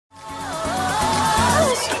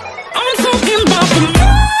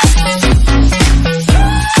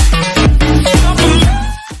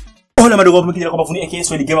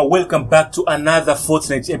Welcome back to another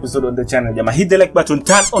Fortnite episode on the channel. Jama, hit the like button,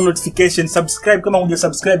 turn on notifications, subscribe. Come on, you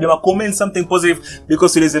subscribe. Jama, comment something positive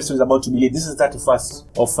because today's episode is about to be late. This is 31st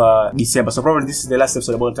of December, so probably this is the last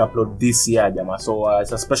episode I'm about to upload this year, Jama. So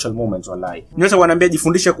it's a special moment, wallahi. Nyote wanambia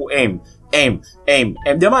jifundishe ku aim.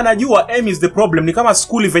 Jama, najua aim is the problem. Ni kama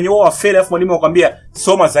school venye wao fail afu mwalimu akwambia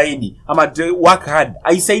soma zaidi ama work hard.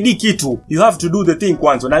 Haisaidii kitu. You have to do the thing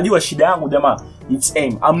kwanza. Najua shida yangu jama, it's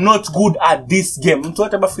aim. I'm not good at this game. Mtu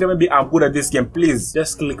hata bafikiria maybe I'm good at this game. Please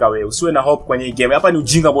just click away. Usiwe na hope kwenye game. Hapa ni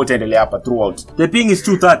ujinga ambao utaendelea hapa throughout. The ping is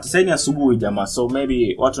 2:30. Sasa ni asubuhi jama. So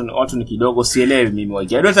maybe watu ni kidogo sielewi mimi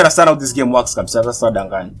waje. I don't understand how this game works kabisa. Sasa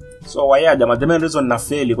dangani. So why jama, the main reason na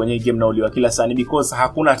fail kwenye game na uliwa kila saa ni because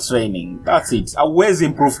hakuna training. That's it. Hauwezi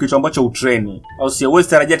improve kitu ambacho utrain. Au siwezi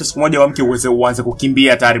tarajia tu siku moja wamke uanze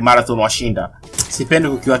kukimbia tayari marathon washinda. Sipendi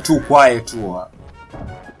kukiwa tu quiet tu.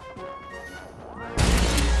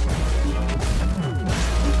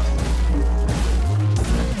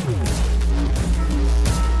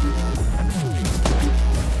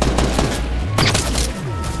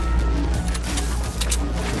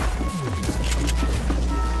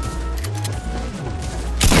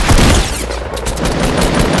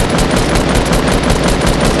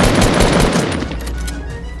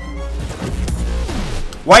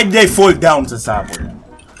 Why did they fall down to Sabo?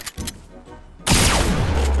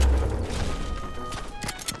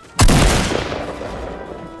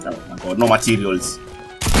 Oh my god, no materials.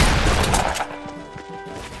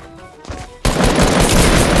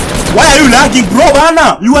 Why are you lagging, bro,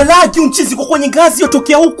 bana? You are lagging, mchizi kwa kwenye ngazi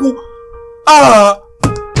yotokea huku.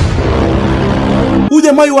 Huyu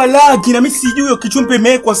jamaa you are lagging na mimi sijui hiyo kichumpe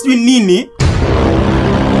imewekwa sijui nini.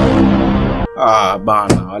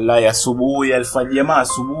 Bana, wallahi asubuhi alfajiri jamaa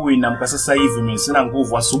asubuhi na mka sasa hivi mimi sina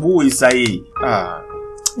nguvu asubuhi sasa hii.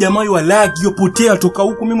 Jamaa yu lag yopotea toka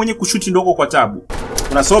huku mimi mwenye kushuti ndoko kwa tabu.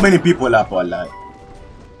 Kuna so many people hapa wallahi.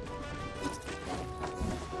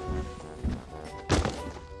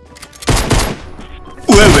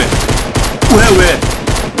 Wewe.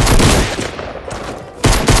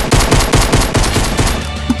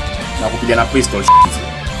 Na kupiga na pistol.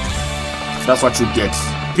 That's what you get.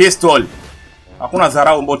 Pistol. Hakuna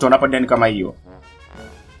dharau mboto hapa ndani kama hiyo.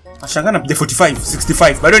 Ashangana pide 45,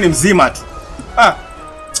 65. Bado ni mzima tu.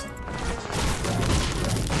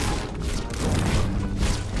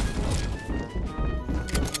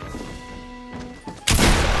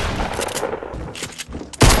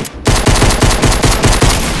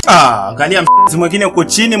 Angalia mzi mwingine uko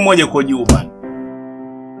chini mmoja uko juu bana.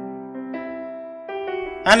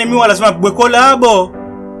 Yaani mimi lazima pigwe collabo.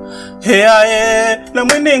 Na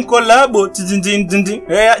mwene collabo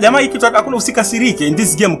jamaa hiki tu hakuna usikasirike. In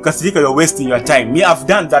this game ukasirika you're wasting your time. Me I've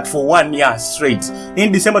done that for 1 year straight.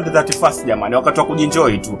 In December the 31st jamani wakati wa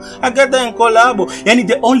kuenjoy tu. Agata collabo. Yani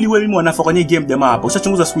the only way mimi wanafanya kwenye game jamaa hapo.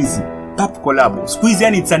 Ushachunguza squeeze. Pap collabo. Squeeze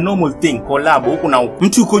yani it's a normal thing. Collabo huko na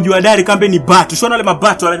mtu uko juu dari kambe ni bat. Ushona wale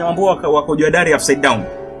mabato wale mambo wako juu dari upside down.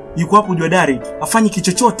 Yuko hapo juu dari afanye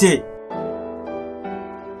kichochote.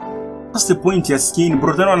 What's the point ya skin?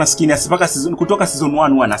 Bro, tena wana skin asipaka season kutoka season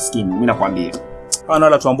 1 wana skin. Mimi nakwambia. Wana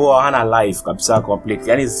wala tu ambao hana life kabisa complete.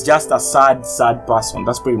 Yani it's just a sad person.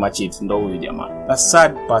 That's pretty much it. Ndio huyo jamaa. A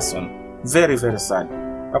sad person. Very very sad.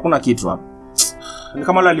 Hakuna kitu hapo. Ni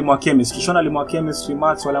kama wale alimwa chemistry. Shona alimwa chemistry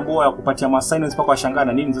maths wale ambao ya kupatia assignments mpaka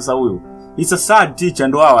washangana nini sasa huyo. It's a sad teacher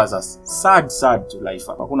ndo hawa sasa. Sad life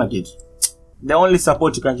hapa. Hakuna kitu. The only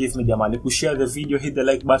support you can give me jamani ku share the video, hit the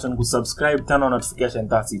like button, ku subscribe, turn on notification,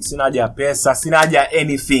 that's it. Sina haja pesa, sina haja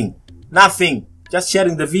anything. Nothing. Just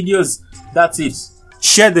sharing the videos, that's it.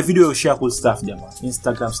 Share the video, share cool stuff jamani.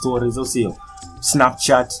 Instagram stories also,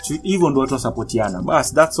 Snapchat, even ndo watu supportiana.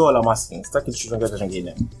 Bas, that's all I'm asking. Sitaki tuchanganya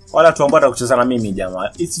changine. Wala tu ambao kucheza na mimi jamani.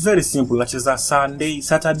 It's very simple. Nacheza Sunday,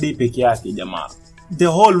 Saturday peke yake jamani. The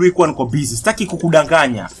whole week niko busy. Sitaki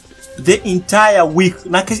kukudanganya. The entire week.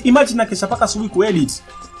 Imagine nakesha paka asubuhi ku edit.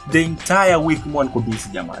 The entire week mwa niko busy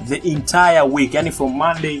jamaa. The entire week, yani from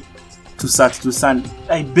Monday to Saturday to Sunday.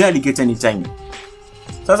 I barely get any time.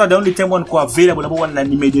 Sasa the only time one ko available ambao na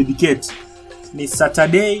nimededicate ni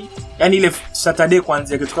Saturday. Yani ile Saturday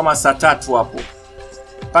kuanzia kitu kama saa 3 hapo.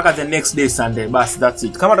 Paka the next day Sunday. Bas, that's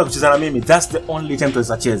it. Kama utakucheza na mimi, that's the only time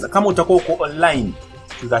tutacheza. Kama utakuwa uko online,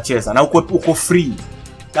 tutacheza. Na uko free.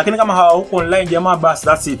 Lakini kama hauko online jamaa, bas,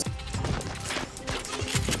 that's it.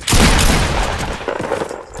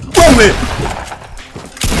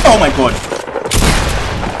 Oh my god.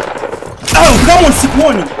 Come on,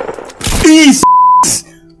 sikuoni.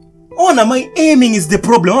 My aiming is the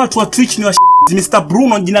problem. Watu wa Twitch ni wa Mr.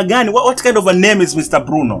 Bruno jina gani? What kind of a name is Mr.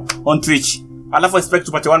 Bruno on Twitch? Alafu expect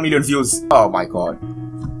to pata 1 million views. Oh my god.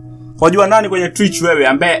 Wajua nani kwenye Twitch wewe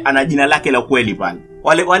ambaye ana jina lake la ukweli pale?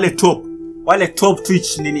 Wale top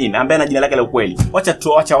Twitch ni nini ambaye ana jina lake la ukweli?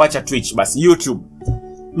 Wacha Twitch basi, YouTube.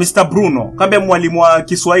 Mr. Bruno, kambe mwalimu wa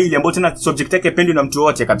Kiswahili ambao tena subject yake pendwi na mtu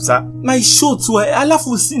wote kabisa. My shots were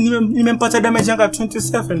alafu nimempata damage yanga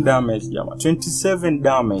 27 damage jamaa. 27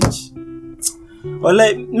 damage.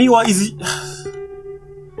 Wala mi wa hizi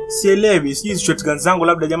sielewi, sijui shotgun zangu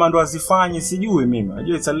labda jamaa ndo azifanye, sijui mimi.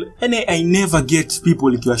 Unajua I never get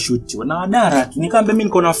people ikiwa shoot. Na adara tu nikambe mimi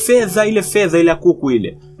niko na fedha ile kuku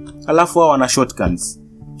ile. Alafu hao wana shotguns.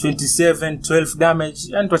 27 12 damage.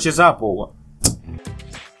 Yani tuacheza hapo.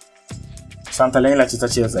 Santa Lena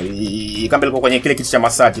cheza. Kambe liko kwenye kile kiti cha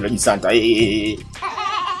massage la Santa.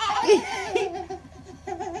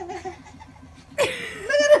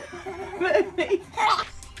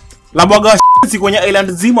 La bwaga si kwenye island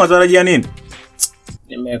zima watarajia nini?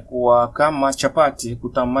 Nimekuwa kama chapati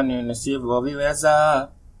kutamani nisivyo viweza.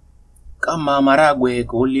 Kama maragwe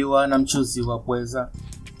kuliwa na mchuzi wa pweza.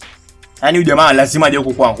 Yaani huyu jamaa lazima aje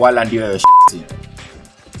huku kwangu wala ndio wewe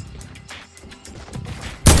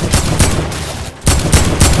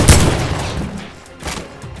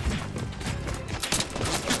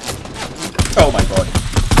Oh my god.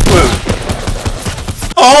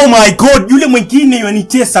 Oh my god, yule mwingine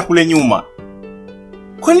yanitesa kule nyuma.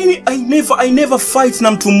 Kwa nini I never fight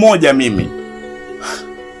na mtu mmoja mimi?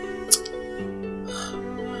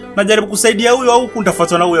 Najaribu kusaidia huyo au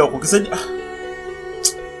kunitafuata na huyo huko. Kisaidia.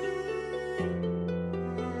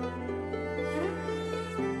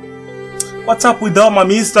 What's up with my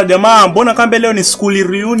Mr. Jamaa? Mbona kambe leo ni school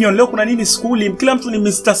reunion? Leo kuna nini school? Kila mtu ni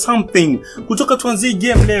Mr. Something. Kutoka tuanzie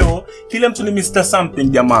game leo, kila mtu ni Mr. Something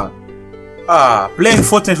jamaa. Playing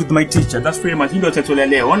Fortnite with my teacher. That's pretty much ndio title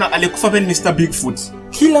leo. Ona alikufa ben Mr. Bigfoot.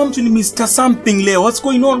 Kila mtu ni Mr. Something leo. What's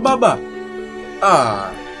going on baba?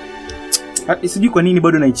 Sijui kwa nini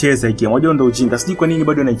bado naicheza hiki. Unajua ndo ujinga. Sijui kwa nini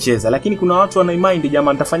bado naicheza. Lakini kuna watu wanaimind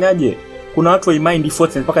jamaa, nitafanyaje? Kuna watu waimind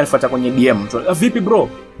Fortnite mpaka nifuata kwenye DM. Vipi bro?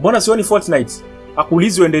 Mbona sioni Fortnite?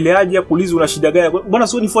 Akuulizi uendeleaje? Akuulizi una shida gani? Mbona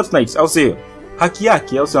sioni Fortnite? Au sio? Haki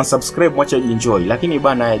yake au sio? Subscribe, mwacha enjoy. Lakini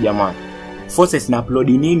bana ya jamaa, Fortnite na upload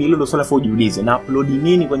nini? Hilo ndo swala fa ujiulize. Na upload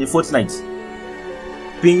nini kwenye Fortnite?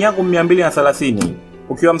 Ping yako 230.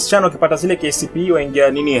 Ukiwa msichana ukipata zile KCPE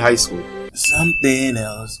waingia nini high school. Something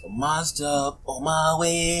else must up on my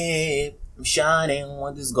way. I'm shining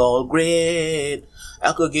with this gold grid.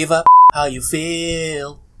 I could give up how you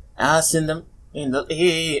feel. I send them in the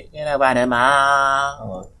air and about a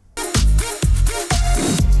mile.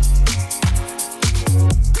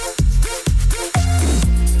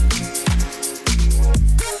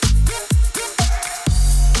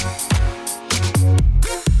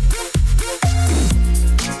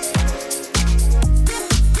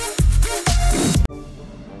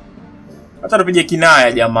 Hata tupige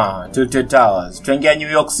kinaya jamaa, Tilted Towers. Tuingia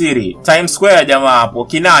New York City, Times Square jamaa hapo.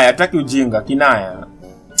 Kinaya, hataki ujinga, kinaya.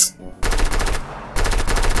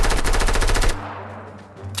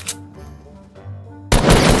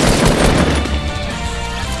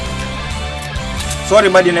 Sorry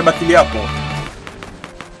badi na bakili yako.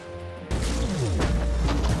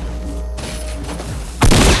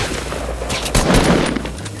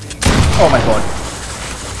 Oh my god.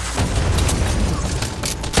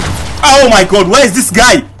 Oh my god, where is this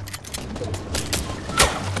guy?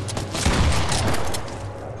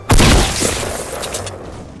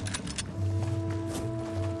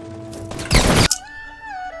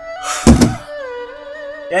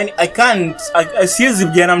 Yani siwezi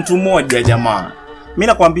pigana na mtu mmoja jamaa. Mimi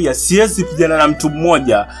nakwambia siwezi pigana na mtu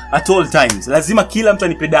mmoja at all times. Lazima kila mtu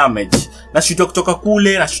anipe damage. Nashuta kutoka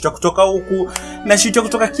kule, nashuta kutoka huku, nashuta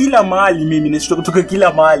kutoka kila mahali mimi, nashuta kutoka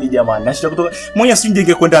kila mahali jamani. Nashuta kutoka mmoja sijui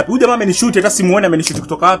ningekwenda wapi. Huyu jamaa amenishoot hata simuone amenishoot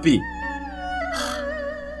kutoka wapi.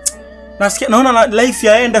 Nasikia naona life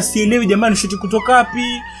yaenda sielewi jamani shoot kutoka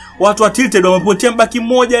wapi. Watu wa Tilted wamepotea mbaki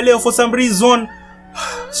mmoja leo for some reason.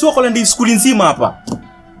 Sio kwa ndi school nzima hapa.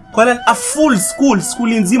 Kwa a full school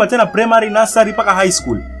nzima tena primary, nursery paka high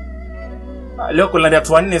school. Leo kuna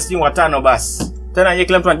watu 4 sio 5 basi. Tena yeye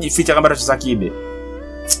kila mtu anajificha kama atacheza kibe.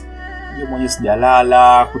 Yeye mwenyewe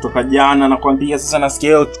sijalala kutoka jana nakwambia, sasa nasikia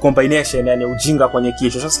hiyo combination yani ujinga kwenye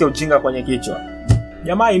kichwa. Sasa sikia ujinga kwenye kichwa.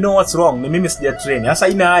 Jamaa I know what's wrong. Mimi sija train. Sasa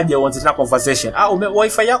ina haja uanze tena conversation.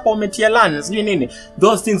 Wifi yako umetia LAN, sijui nini.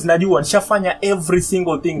 Those things najua nishafanya every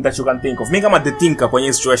single thing that you can think of. Mimi kama the thinker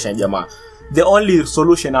kwenye situation jamaa. The only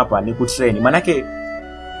solution hapa ni kutrain. Manake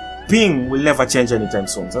ping will never change anytime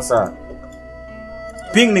soon. Sasa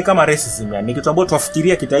ping ni kama racism yani. Ni kitu ambacho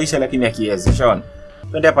tuafikiria kitaisha lakini hakiwezi. Ushaona?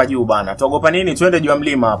 Twende hapa juu bana. Tuogopa nini? Twende juu ya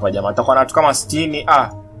mlima hapa jamaa. Tutakuwa na watu kama 60.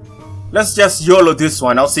 Let's just YOLO this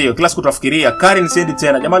one. I'll see you. Class kutafikiria. Karen sendi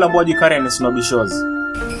tena. Jamaa ambao haji Karen is no shows.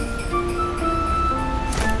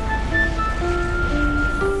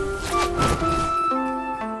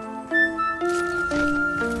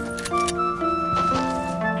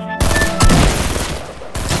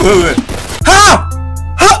 Wewe. Ha!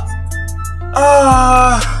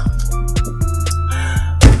 Ha!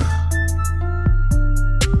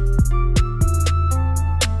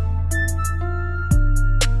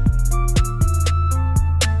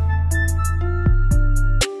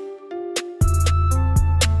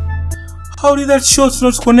 How did that shot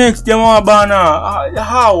not connect jamaa bana?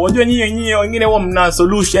 How? Wajua nyinyi wengine huwa mna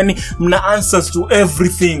solution, yani mna answers to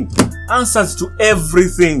everything. Answers to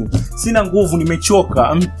everything. Sina nguvu,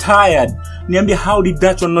 nimechoka. I'm tired. Niambie, how did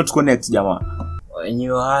that one not connect jamaa? When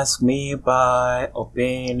you ask me by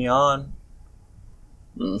opinion,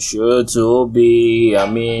 I'm sure to be a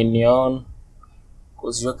minion.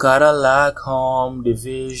 Cause you're kinda like home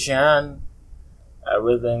division.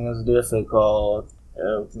 Everything is difficult.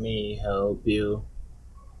 Help me help you.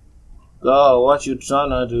 God, what you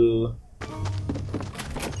tryna do?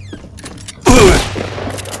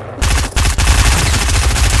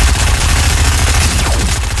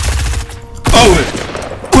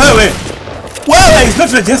 Wait, it's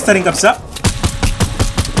not registering kabisa.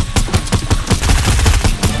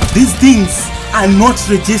 These things are not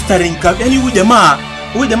registering kabisa. Yani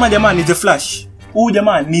huyu jamaa ni the flash. Huyu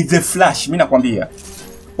jamaa ni the flash, mimi nakwambia.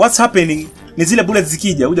 What's happening? Ni zile bullets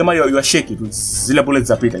zikija, huyu jamaa you are shaky tu. Zile bullets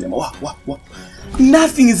zapita jamaa. Wow.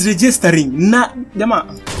 Nothing is registering. Jamaa.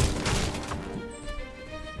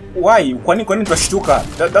 Why? Kwa nini twashtuka?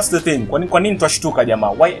 That's the thing. Kwa nini twashtuka jamaa?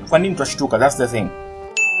 Why? Kwa nini twashtuka? That's the thing.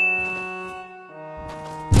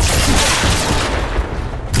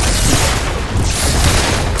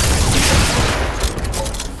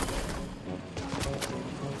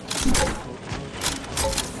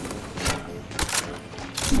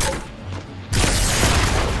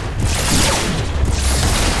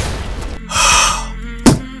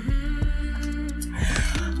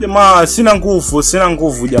 Jamaa sina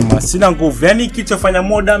nguvu jamaa, sina nguvu. Yani kichofanya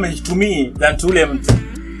more damage to me than to ule mtu.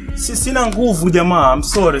 Sina nguvu jamaa, I'm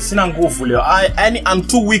sorry, sina nguvu leo. I'm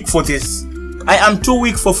too weak for this. I am too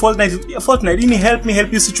weak for Fortnite. Ini help me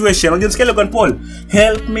help you situation. Unajisikia Logan Paul?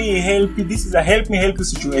 Help me help you. This is a help me help you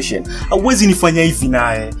situation. Hauwezi nifanya hivi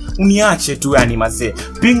naye. Uniache tu yani mazee.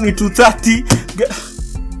 Ping me 230.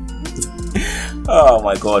 Oh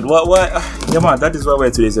my god. What? Jamaa, that is why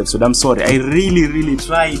we're today's episode. I'm sorry. I really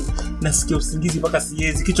tried. Nasikia usingizi mpaka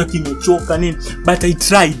siwezi. Kichwa kimechoka nini. But I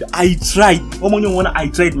tried. Wewe mwenyewe unaona I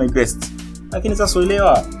tried my best. Lakini sasa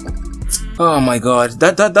uelewa. Oh my god.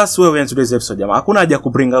 That's where we're in today's episode, jamaa. Hakuna haja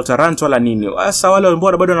kubring out a rant wala nini. Sasa wale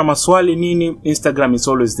ambao bado na maswali nini, Instagram is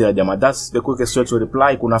always there, jamaa. That's the quickest way to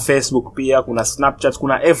reply. Kuna Facebook pia, kuna Snapchat,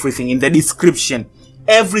 kuna everything in the description.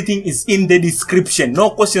 Everything is in the description. No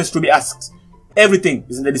questions to be asked. Everything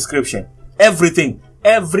is in the description. Everything.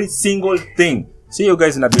 Every single thing. See you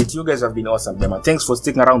guys in a bit. You guys have been awesome, jamaa. Thanks for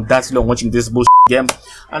sticking around that long watching this bullshit game.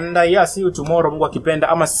 And yeah, see you tomorrow, Mungu akipenda.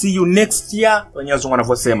 Ama see you next year. Wenye wazungu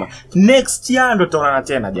wanavyosema. Next year ndo tutaonana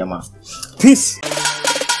tena, jamaa. Peace.